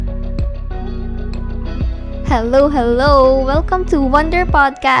Hello, hello! Welcome to Wonder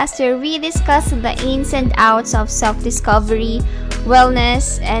Podcast, where we discuss the ins and outs of self-discovery,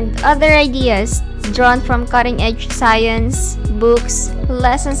 wellness, and other ideas drawn from cutting-edge science, books,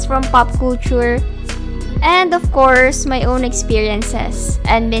 lessons from pop culture, and of course, my own experiences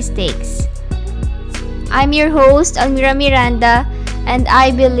and mistakes. I'm your host, Almira Miranda, and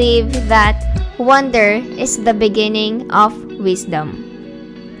I believe that wonder is the beginning of wisdom.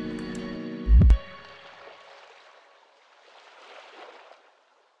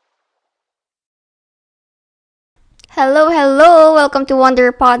 Hello, hello! Welcome to Wonder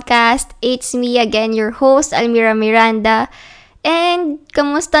Podcast. It's me again, your host, Almira Miranda. And,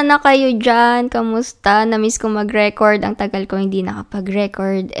 kamusta na kayo dyan? Kamusta? Namiss ko mag-record. Ang tagal ko hindi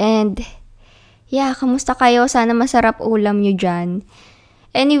nakapag-record. And, yeah, kamusta kayo? Sana masarap ulam nyo dyan.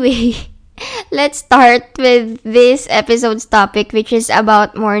 Anyway, let's start with this episode's topic, which is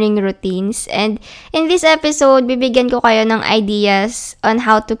about morning routines. And in this episode, bibigyan ko kayo ng ideas on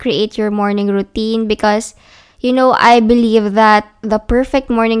how to create your morning routine because I believe that the perfect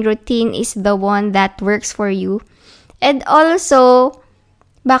morning routine is the one that works for you. And also,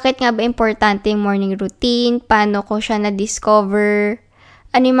 bakit nga ba importante yung morning routine? Paano ko siya na-discover?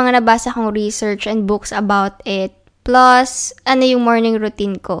 Ano yung mga nabasa kong research and books about it? Plus, ano yung morning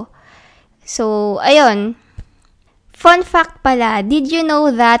routine ko? So, ayun. Fun fact pala, did you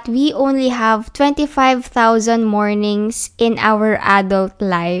know that we only have 25,000 mornings in our adult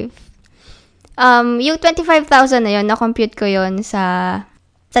life? Yung 25,000 na yun, na-compute ko yun sa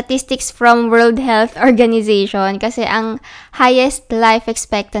statistics from World Health Organization kasi ang highest life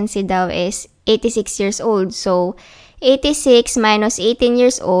expectancy daw is 86 years old. So, 86 minus 18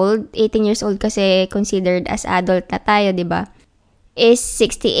 years old kasi considered as adult na tayo, di ba? Is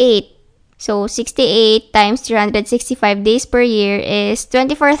 68. So, 68 times 365 days per year is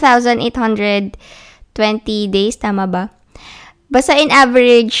 24,820 days, tama ba? Basta in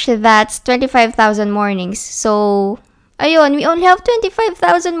average, that's 25,000 mornings. So, ayun, we only have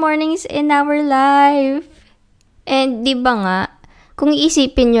 25,000 mornings in our life. And di ba nga, kung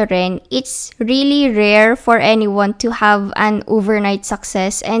iisipin nyo rin, it's really rare for anyone to have an overnight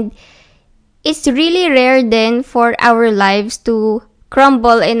success. And it's really rare then for our lives to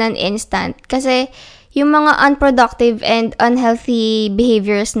crumble in an instant. Kasi yung mga unproductive and unhealthy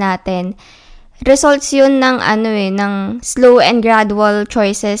behaviors natin, results yun ng ng slow and gradual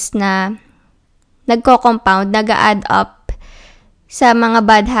choices na nagko-compound, nag-add up sa mga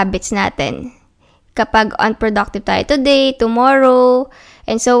bad habits natin. Kapag unproductive tayo today, tomorrow,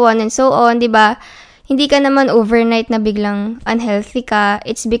 and so on, di ba? Hindi ka naman overnight na biglang unhealthy ka.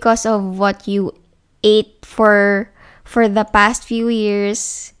 It's because of what you ate for the past few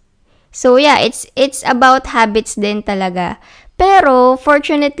years. So yeah, it's about habits din talaga. Pero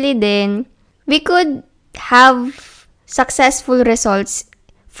fortunately din, we could have successful results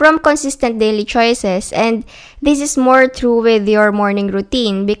from consistent daily choices, and this is more true with your morning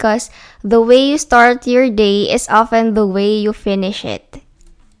routine because the way you start your day is often the way you finish it.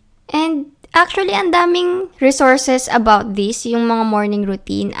 And actually, ang daming resources about this, yung mga morning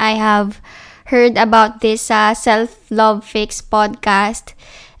routine. I have heard about this sa Self-Love Fix podcast.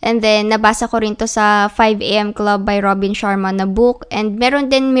 And then, nabasa ko rin to sa 5 a.m. Club by Robin Sharma na book. And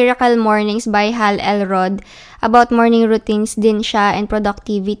meron din Miracle Mornings by Hal Elrod. About morning routines din siya and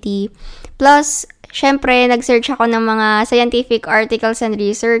productivity. Plus, syempre, nag-search ako ng mga scientific articles and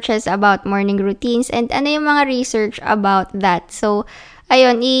researches about morning routines. And ano yung mga research about that. So,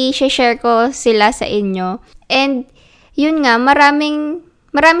 ayun, i-share ko sila sa inyo. And, yun nga, marami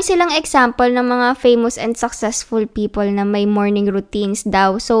silang example ng mga famous and successful people na may morning routines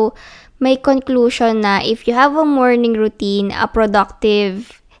daw. So, may conclusion na if you have a morning routine, a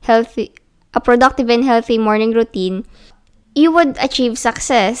productive and healthy morning routine, you would achieve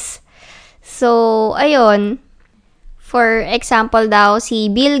success. So, ayun. For example daw,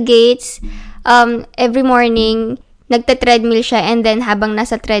 si Bill Gates, every morning, nagte-treadmill siya and then habang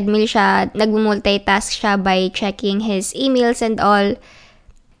nasa treadmill siya, nag-multitask siya by checking his emails and all.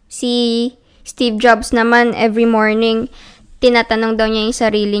 Si Steve Jobs naman, every morning, tinatanong daw niya yung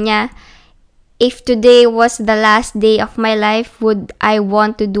sarili niya, if today was the last day of my life, would I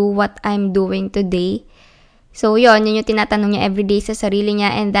want to do what I'm doing today? So, yun yung tinatanong niya everyday sa sarili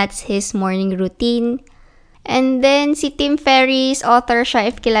niya and that's his morning routine. And then, si Tim Ferriss, author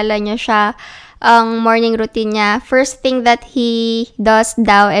siya, if kilala niyo siya, ang morning routine niya, first thing that he does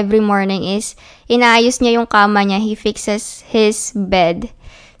daw every morning is, inaayos niya yung kama niya, he fixes his bed.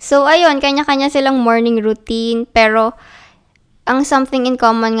 So, ayun, kanya-kanya silang morning routine, pero ang something in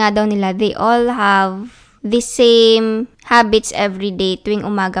common nga daw nila, they all have the same habits every day tuwing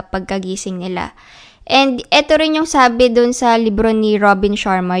umaga pagkagising nila. And eto rin yung sabi dun sa libro ni Robin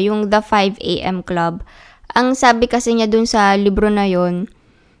Sharma, yung The 5 AM Club. Ang sabi kasi niya dun sa libro na yon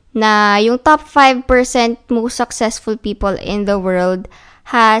na yung top 5% most successful people in the world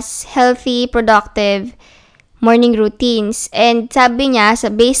has healthy, productive morning routines. And sabi niya,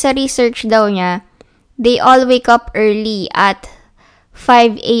 based sa research daw niya, they all wake up early at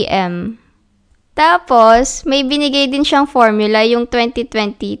 5 a.m. Tapos, may binigay din siyang formula, yung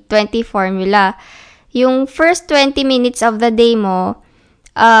 20-20-20 formula. Yung first 20 minutes of the day mo,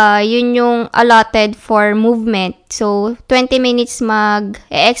 yun yung allotted for movement. So, 20 minutes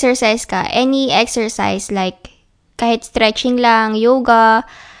mag-exercise ka. Any exercise like kahit stretching lang, yoga,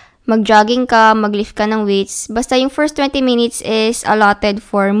 mag-jogging ka, mag-lift ka ng weights. Basta yung first 20 minutes is allotted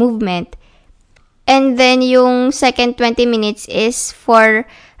for movement. And then, yung second 20 minutes is for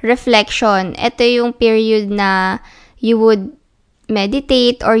reflection. Ito yung period na you would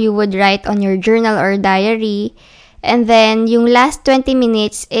meditate or you would write on your journal or diary. And then, yung last 20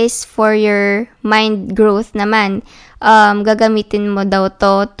 minutes is for your mind growth naman. Gagamitin mo daw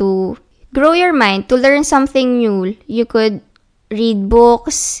to grow your mind, to learn something new. You could read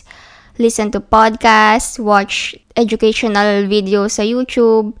books, listen to podcasts, watch educational videos sa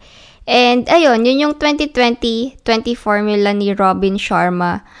YouTube. And ayun, yun yung 20-20-20 formula ni Robin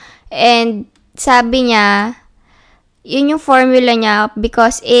Sharma. And sabi niya, yun yung formula niya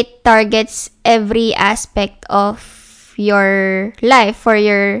because it targets every aspect of your life for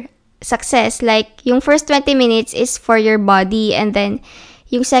your success. Like, yung first 20 minutes is for your body, and then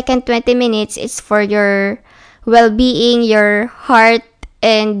yung second 20 minutes is for your well-being, your heart,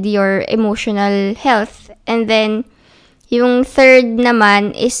 and your emotional health. And then, yung third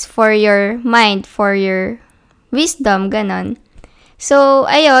naman is for your mind, for your wisdom, ganon. So,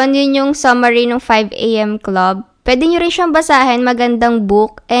 ayun, yun yung summary ng 5 AM Club. Pwede nyo rin siyang basahin, magandang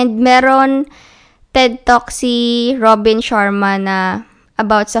book. And meron TED Talk si Robin Sharma na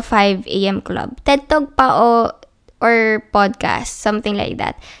about sa 5 AM Club. TED Talk pa or podcast, something like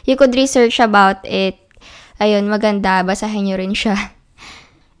that. You could research about it. Ayun, maganda. Basahin nyo rin siya.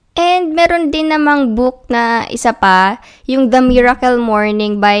 And meron din namang book na isa pa, yung The Miracle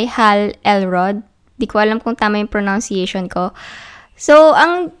Morning by Hal Elrod. Di ko alam kung tama yung pronunciation ko. So,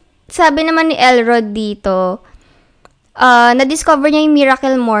 ang sabi naman ni Elrod dito, na-discover niya yung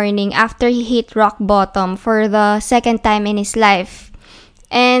Miracle Morning after he hit rock bottom for the second time in his life.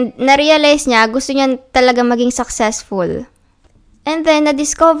 And na-realize niya, gusto niya talaga maging successful. And then,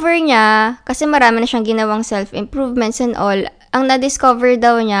 na-discover niya, kasi marami na siyang ginawang self-improvements and all, ang na-discover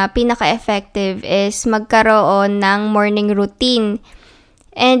daw niya, pinaka-effective is magkaroon ng morning routine.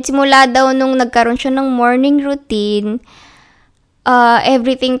 And simula daw nung nagkaroon siya ng morning routine,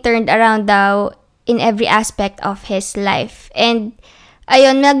 everything turned around daw in every aspect of his life. And,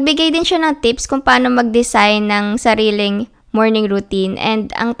 ayun, nagbigay din siya ng tips kung paano mag-design ng sariling morning routine. And,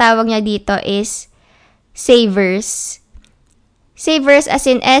 ang tawag niya dito is Savers. Savers as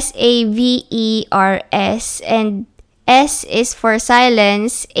in S-A-V-E-R-S. And, S is for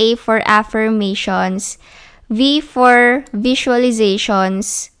silence, A for affirmations, V for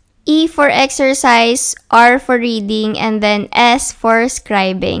visualizations, E for exercise, R for reading, and then S for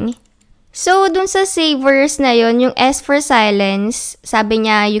scribing. So, dun sa savers na yon, yung S for silence, sabi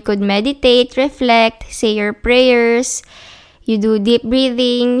niya, you could meditate, reflect, say your prayers, you do deep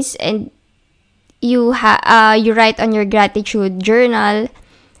breathings, and you write on your gratitude journal.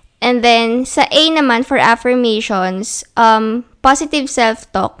 And then, sa A naman, for affirmations, positive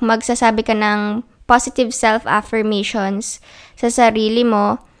self-talk. Magsasabi ka ng positive self-affirmations sa sarili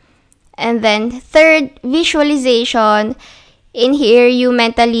mo. And then, third, visualization. In here, you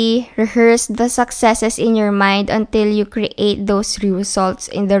mentally rehearse the successes in your mind until you create those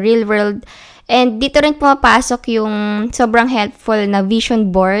results in the real world. And dito rin pumapasok yung sobrang helpful na vision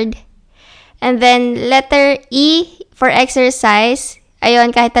board. And then, letter E for exercise.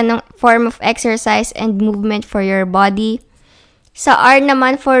 Ayun, kahit anong form of exercise and movement for your body. Sa R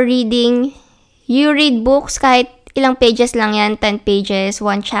naman for reading, you read books kahit ilang pages lang yan, 10 pages,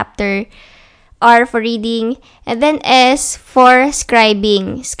 1 chapter. R for reading. And then S for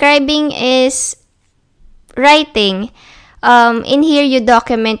scribing. Scribing is writing. In here, you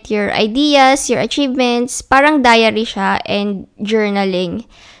document your ideas, your achievements, parang diary siya, and journaling.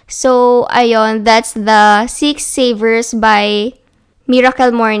 So, ayun, that's the 6 Savers by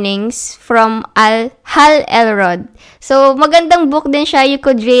Miracle Mornings from Hal Elrod. So, magandang book din siya. You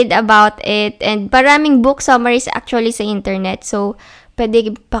could read about it. And maraming book summaries actually sa internet. So,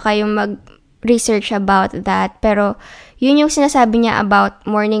 pwede pa kayong mag-research about that. Pero, yun yung sinasabi niya about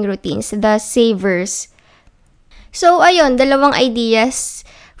morning routines. The Savers. So, ayun, dalawang ideas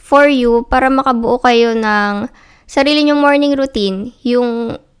for you para makabuo kayo ng sarili nyong morning routine.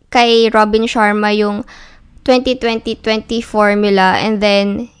 Yung kay Robin Sharma, yung 20-20-20 formula, and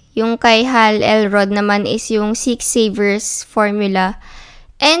then yung kay Hal Elrod naman is yung 6 Savers formula.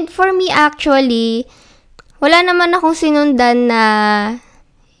 And for me actually, wala naman akong sinundan na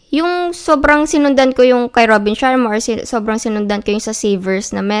yung sobrang sinundan ko yung kay Robin Sharma or sobrang sinundan ko yung sa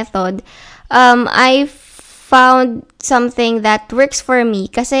Savers na method. I found something that works for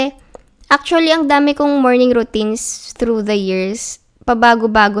me kasi actually ang dami kong morning routines through the years.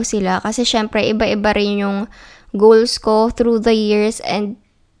 Pabago-bago sila kasi syempre iba-iba rin yung goals ko through the years, and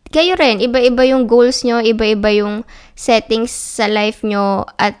kayo rin, iba-iba yung goals nyo, iba-iba yung settings sa life nyo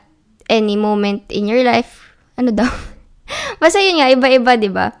at any moment in your life. Ano daw? Basta yun nga, iba-iba,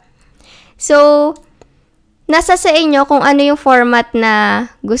 diba? So, nasa sa inyo kung ano yung format na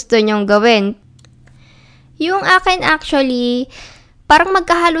gusto nyong gawin. Yung akin actually, parang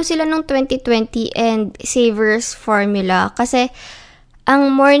magkahalo sila ng 2020 and Savers formula. Kasi,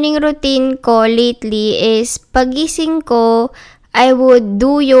 ang morning routine ko lately is pagising ko, I would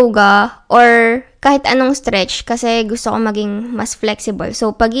do yoga or kahit anong stretch kasi gusto ko maging mas flexible.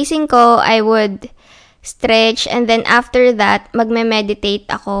 So, pagising ko, I would stretch, and then after that, magme-meditate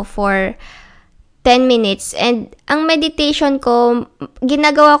ako for 10 minutes. And ang meditation ko,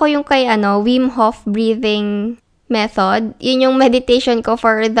 ginagawa ko yung kay Wim Hof breathing method. Yun yung meditation ko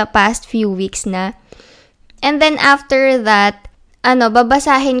for the past few weeks na. And then after that,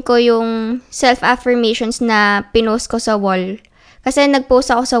 babasahin ko yung self-affirmations na pinost ko sa wall. Kasi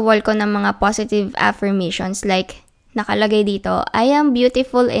nag-post ako sa wall ko ng mga positive affirmations like nakalagay dito, I am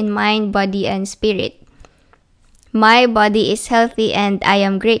beautiful in mind, body, and spirit. My body is healthy and I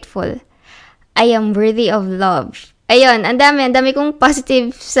am grateful. I am worthy of love. Ayun, ang dami kong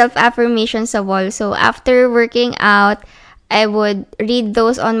positive self-affirmations sa wall. So, after working out, I would read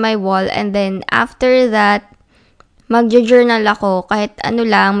those on my wall, and then after that, mag-journal ako. Kahit ano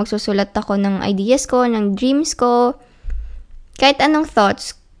lang, magsusulat ako ng ideas ko, ng dreams ko, kahit anong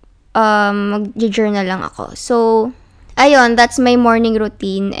thoughts, mag-journal lang ako. So, ayun, that's my morning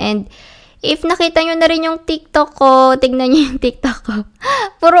routine. And if nakita nyo na rin yung TikTok ko, tignan nyo yung TikTok ko.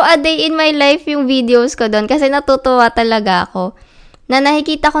 Puro a day in my life yung videos ko doon kasi natutuwa talaga ako. Na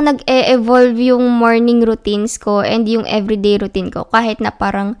nakikita ko nag-e-evolve yung morning routines ko and yung everyday routine ko. Kahit na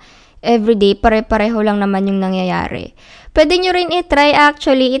parang everyday, pare-pareho lang naman yung nangyayari. Pwede nyo rin i-try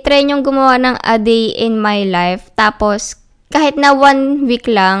actually. I-try nyo gumawa ng a day in my life. Tapos, kahit na 1 week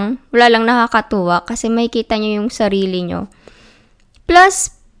lang, wala lang nakakatuwa kasi makikita nyo yung sarili nyo.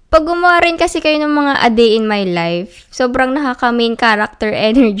 Plus, pag gumawa rin kasi kayo ng mga a day in my life, sobrang nakaka-main character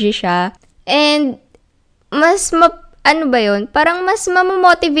energy siya. And, parang mas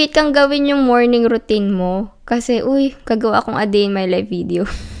mamomotivate kang gawin yung morning routine mo. Kasi, gagawa akong a day in my life video.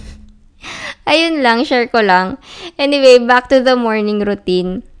 Ayun lang, share ko lang. Anyway, back to the morning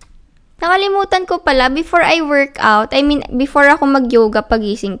routine. Nakalimutan ko pala, before ako mag-yoga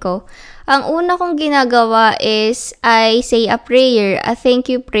pagising ko, ang una kong ginagawa is, I say a prayer, a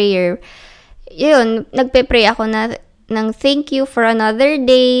thank you prayer. Yun, nagpe-pray ako ng thank you for another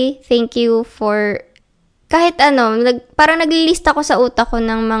day, thank you for, kahit parang naglilista ko sa utak ko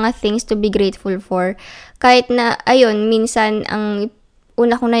ng mga things to be grateful for. Kahit na, minsan, ang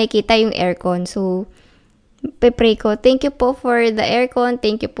una kong nakikita yung aircon, so, pe-pray ko, thank you po for the aircon,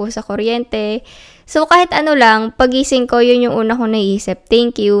 thank you po sa kuryente. So, kahit ano lang, pagising ko, yun yung una kong naisip.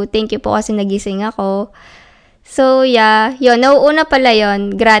 Thank you po kasi nagising ako. So, yeah, yun, nauuna pala yun,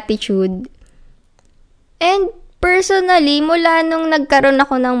 gratitude. And, personally, mula nung nagkaroon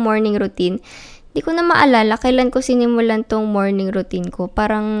ako ng morning routine, di ko na maalala kailan ko sinimulan tong morning routine ko.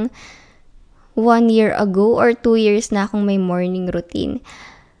 Parang 1 year ago or 2 years na akong may morning routine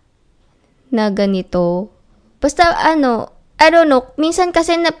na ganito. Basta, I don't know, minsan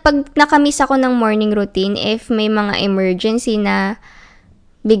kasi pag nakamiss ako ng morning routine, if may mga emergency na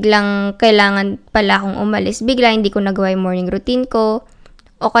biglang kailangan pala akong umalis, bigla hindi ko nagawa yung morning routine ko,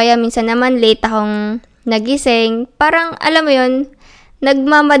 o kaya minsan naman late akong nagising, parang, alam mo yun,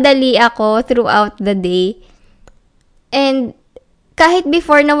 nagmamadali ako throughout the day. And, kahit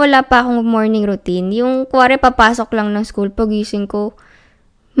before na wala pa akong morning routine, yung kuwari papasok lang ng school, pagising ko,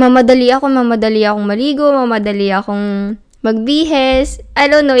 mamadali akong maligo, mamadali akong magbihes.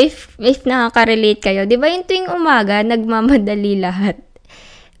 I don't know if nakaka-relate kayo. Di ba yung tuwing umaga, nagmamadali lahat.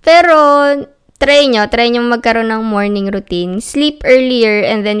 Pero, try nyo magkaroon ng morning routine. Sleep earlier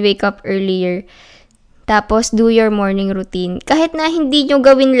and then wake up earlier. Tapos, do your morning routine. Kahit na hindi nyo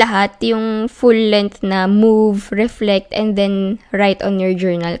gawin lahat, yung full length na move, reflect, and then write on your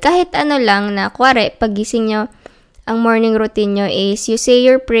journal. Kahit ano lang na, kuwari, pagising nyo, ang morning routine nyo is you say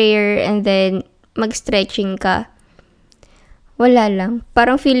your prayer and then mag-stretching ka. Wala lang.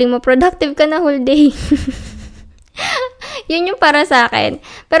 Parang feeling mo productive ka na whole day. Yun yung para sa akin.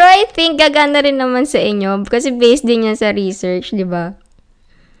 Pero I think gagana rin naman sa inyo kasi based din yan sa research, di ba?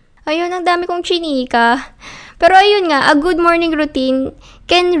 Ayun, ang dami kong chinika. Pero ayun nga, a good morning routine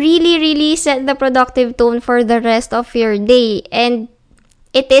can really set the productive tone for the rest of your day. And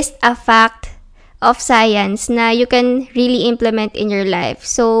it is a fact of science na you can really implement in your life.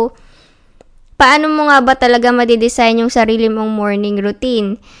 So, paano mo nga ba talaga madidesign yung sarili mong morning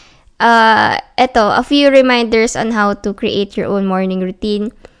routine? A few reminders on how to create your own morning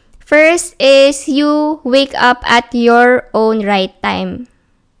routine. First is you wake up at your own right time.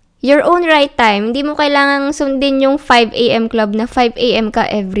 Your own right time. Hindi mo kailangang sundin yung 5 a.m. club na 5 a.m. ka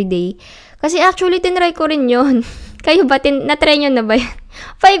everyday. Kasi actually, tinry ko rin yun. Kayo ba? Na-try nyo na ba yan?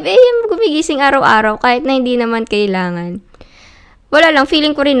 5 a.m. gumigising araw-araw kahit na hindi naman kailangan. Wala lang.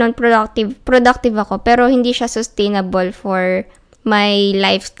 Feeling ko rin nun productive ako. Pero hindi siya sustainable for my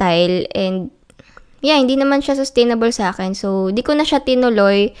lifestyle. And yeah, hindi naman siya sustainable sa akin. So, di ko na siya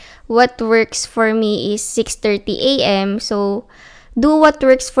tinuloy. What works for me is 6:30 a.m. So, do what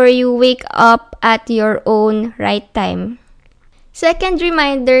works for you. Wake up at your own right time. Second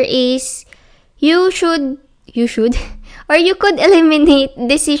reminder is you could eliminate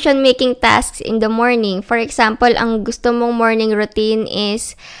decision-making tasks in the morning. For example, ang gusto mong morning routine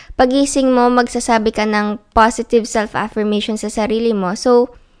is pagising mo, magsasabi ka ng positive self-affirmation sa sarili mo.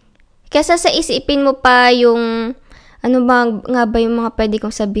 So, kesa sa isipin mo pa yung ano ba nga ba yung mga pwede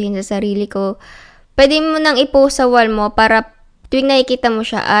kong sabihin sa sarili ko, pwede mo nang i-post sa wall mo para tuwing nakikita mo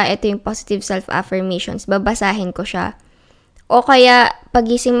siya, ito yung positive self-affirmations, babasahin ko siya. O kaya,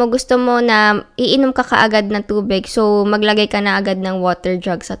 pagising mo, gusto mo na iinom ka kaagad ng tubig, so maglagay ka na agad ng water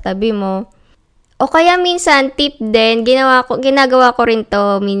jug sa tabi mo. O kaya minsan, tip din, ginagawa ko rin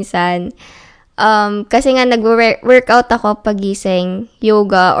to minsan. Kasi nga nag-workout ako pagising,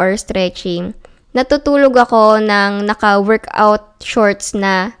 yoga or stretching. Natutulog ako ng naka-workout shorts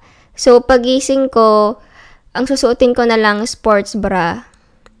na. So, pagising ko, ang susuotin ko na lang sports bra.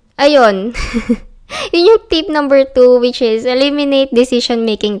 Ayun. Yun yung tip number 2, which is eliminate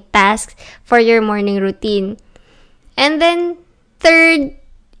decision-making tasks for your morning routine. And then, third,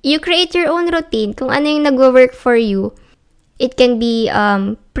 you create your own routine. Kung ano yung nag-work for you. It can be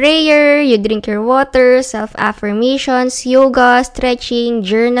prayer, you drink your water, self-affirmations, yoga, stretching,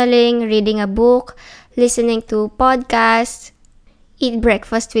 journaling, reading a book, listening to podcasts, eat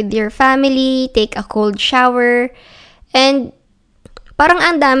breakfast with your family, take a cold shower, and parang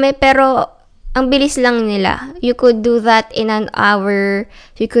ang dami pero ang bilis lang nila. You could do that in an hour,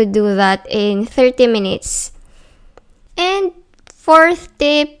 you could do that in 30 minutes. And fourth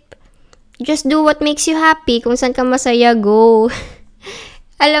tip, just do what makes you happy. Kung saan ka masaya, go.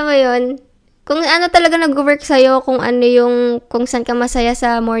 Alam mo yun, kung ano talaga nag-work sa'yo, kung saan ka masaya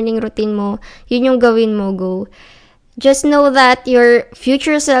sa morning routine mo, yun yung gawin mo, go. Just know that your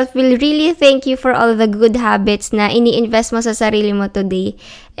future self will really thank you for all the good habits na ini-invest mo sa sarili mo today.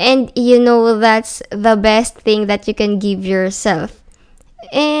 And you know that's the best thing that you can give yourself.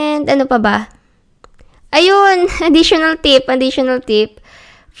 And ano pa ba? Ayun, additional tip.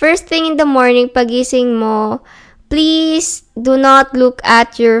 First thing in the morning, pagising mo, please do not look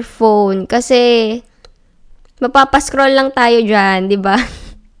at your phone. Kasi mapapascroll lang tayo dyan, di ba?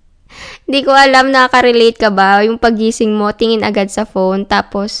 Hindi ko alam, nakaka-relate ka ba? Yung pagising mo, tingin agad sa phone,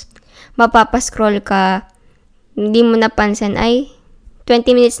 tapos mapapascroll ka. Hindi mo napansin, 20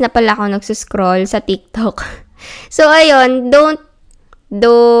 minutes na pala ako nagsuscroll sa TikTok. So, ayun, don't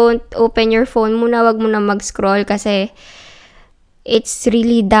open your phone muna, wag mo na mag-scroll kasi it's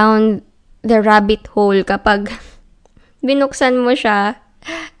really down the rabbit hole kapag binuksan mo siya.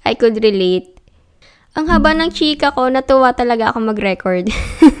 I could relate. Ang haba ng chika ko, natuwa talaga ako mag-record.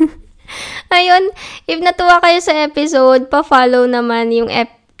 Ayun, if natuwa kayo sa episode, pa-follow naman yung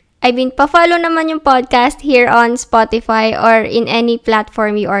pa-follow naman yung podcast here on Spotify or in any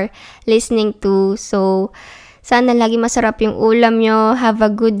platform you are listening to. So, sana lagi masarap yung ulam nyo. Have a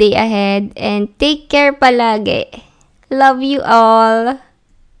good day ahead and take care palagi. Love you all.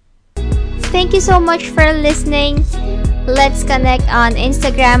 Thank you so much for listening. Let's connect on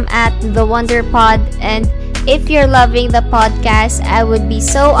Instagram at The Wonder Pod, and if you're loving the podcast, I would be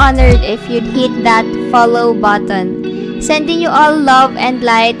so honored if you'd hit that follow button. Sending you all love and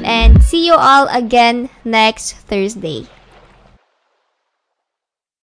light, and see you all again next Thursday.